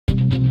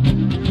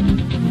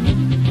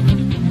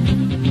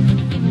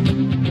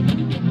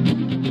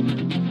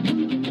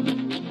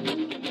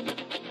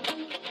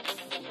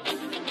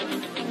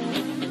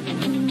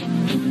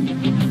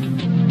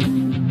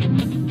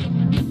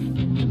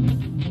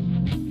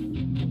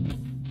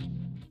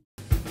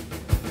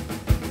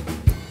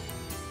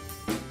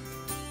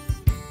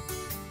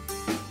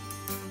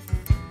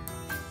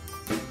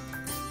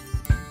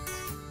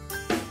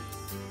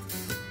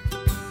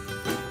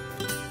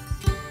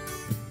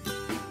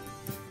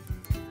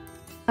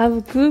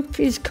Our group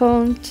is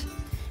called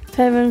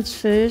Parents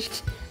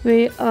First.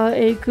 We are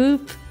a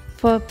group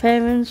for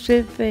parents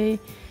with a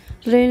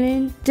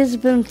learning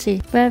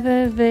disability,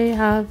 whether they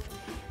have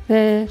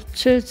their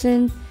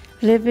children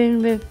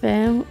living with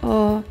them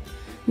or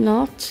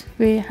not.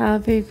 We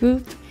have a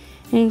group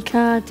in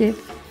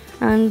Cardiff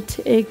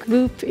and a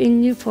group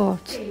in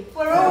Newport.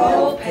 We're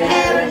all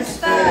parents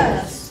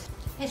first.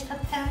 It's for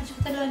parents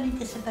with a learning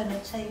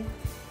disability.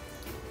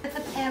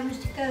 For parents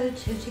to go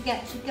to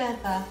get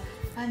together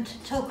and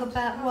to talk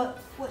about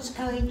what's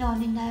going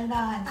on in their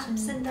lives.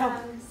 Ups and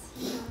downs.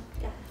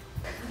 Yeah.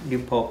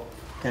 Newport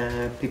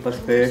People's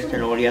First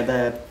and all the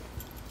other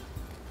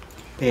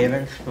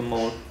parents from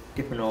all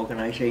different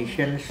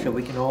organisations, so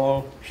we can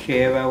all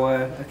share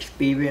our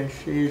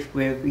experiences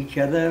with each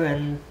other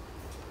and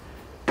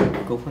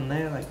go from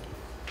there. Like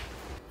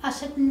I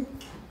said,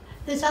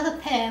 there's other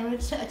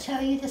parents that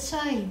tell you the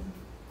same.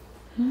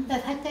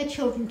 They've had their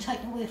children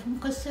taken away from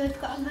them because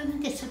they've got a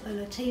learning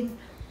disability.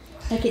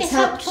 Like It's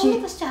helped all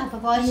of us to have a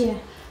voice. Yeah.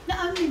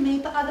 Not only me,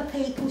 but other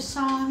people,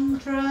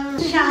 Sandra,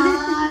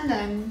 Sean,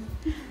 and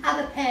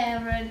other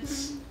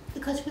parents.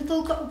 Because we've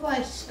all got a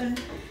voice,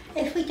 and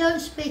if we don't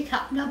speak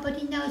up,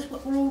 nobody knows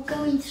what we're all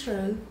going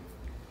through.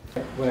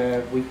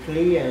 we're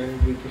weekly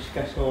and we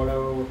discuss all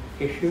our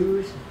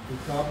issues and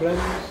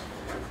problems.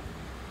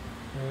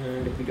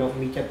 And if we don't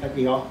meet up at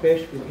the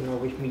office, we can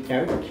always meet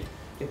out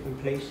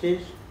different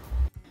places.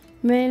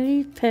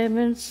 Many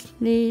parents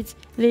need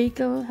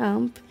legal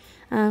help,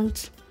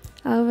 and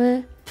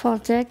our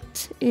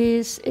project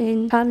is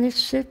in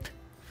partnership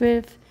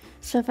with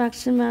South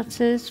Action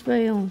Matters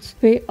Wales.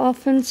 We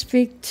often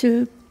speak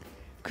to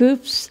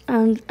groups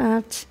and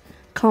at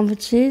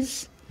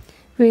conferences.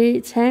 We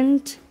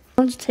attend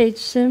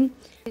consultation.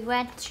 We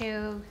went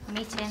to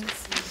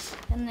meetings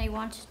and they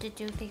wanted to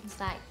do things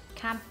like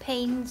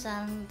campaigns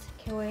and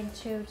going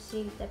to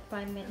see the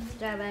Prime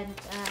Minister and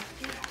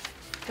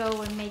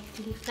go and make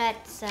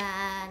leaflets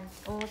and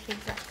all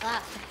things like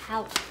that to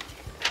help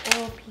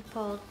all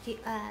people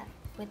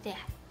with their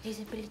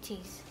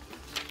disabilities.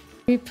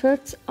 We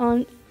put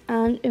on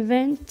an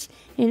event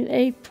in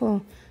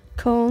April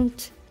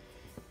called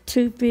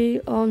To Be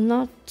or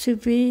Not to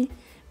Be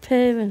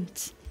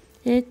Parents.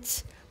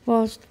 It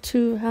was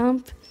to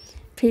help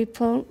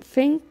people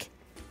think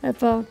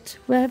about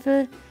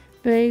whether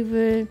they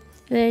were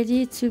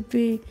ready to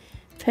be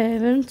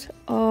parents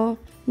or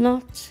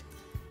not.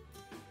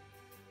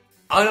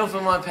 I don't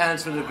think my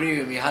parents will agree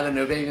with me having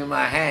a baby in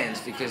my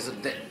hands because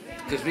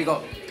we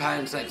got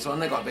parents next door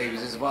and they got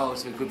babies as well,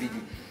 so it could be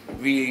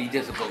really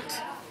difficult.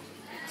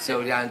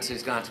 So the answer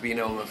is going to have to be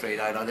no, I'm afraid.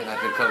 I don't think I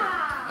could cope.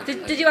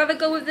 Did you ever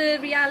go with the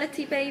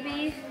reality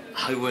baby?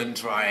 I wouldn't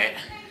try it.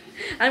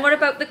 And what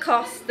about the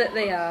cost that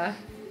they are?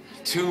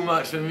 Too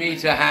much for me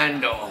to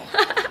handle.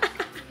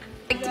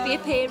 Like to be a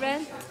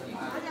parent?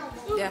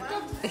 Yeah.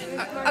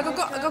 I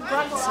got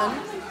grandson.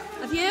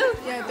 Have you?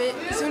 Yeah, but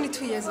he's only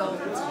 2 years old.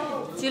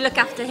 Do you look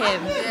after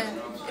him? Yeah.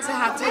 It's a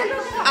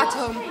at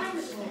home.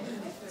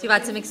 So you've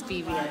had some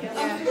experience?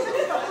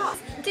 Yeah.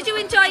 Did you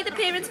enjoy the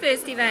Parents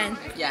First event?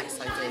 Yes,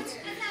 I did.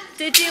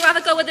 Did you have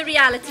a go with the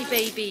reality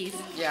babies?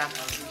 Yeah.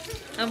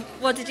 And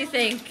what did you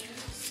think?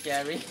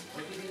 Scary.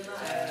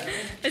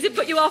 Has it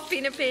put you off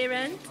being a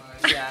parent?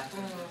 Yeah.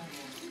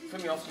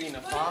 Put me off being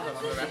a father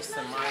for the rest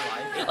of my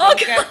life. Oh,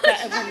 They'll get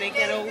better when they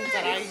get older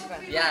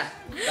either. Yeah,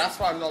 that's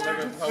why I'm not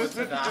looking forward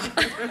to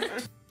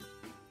that.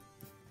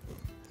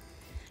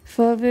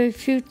 For the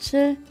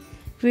future,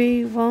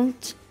 we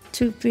want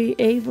to be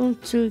able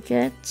to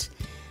get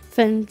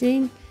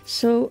funding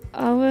so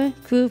our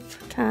group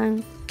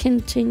can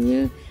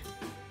continue.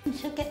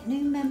 To get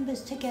new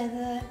members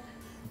together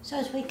so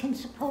as we can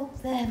support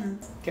them.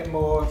 Get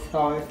more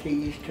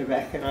authorities to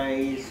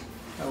recognise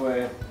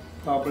our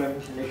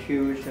problems and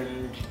issues,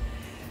 and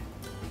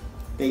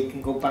they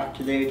can go back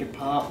to their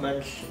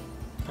departments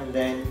and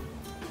then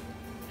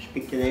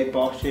speak to their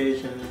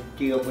bosses and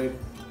deal with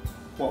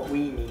what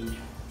we need.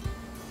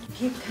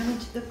 Keep coming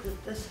to the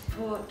group that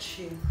supports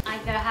you. I'm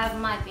going to have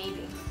my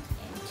baby in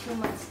 2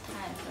 months'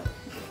 time,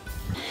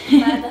 so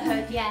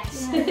motherhood,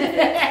 yes.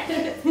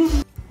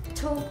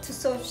 Talk to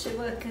social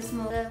workers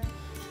more.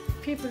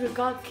 People who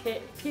got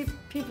kids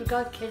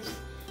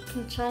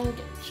can try to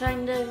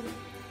join us.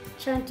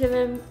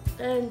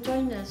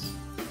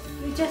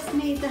 We just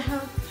need the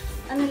help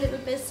and a little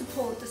bit of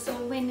support. That's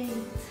all we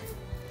need.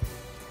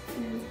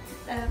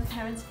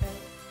 Parents First.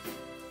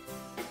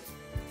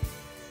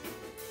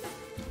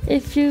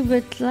 If you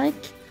would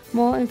like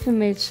more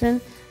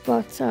information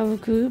about our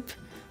group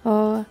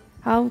or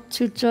how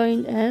to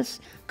join us,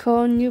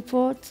 call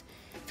Newport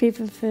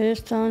People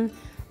First on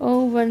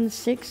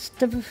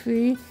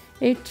 01633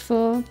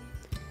 84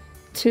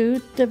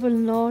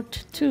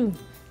 2002.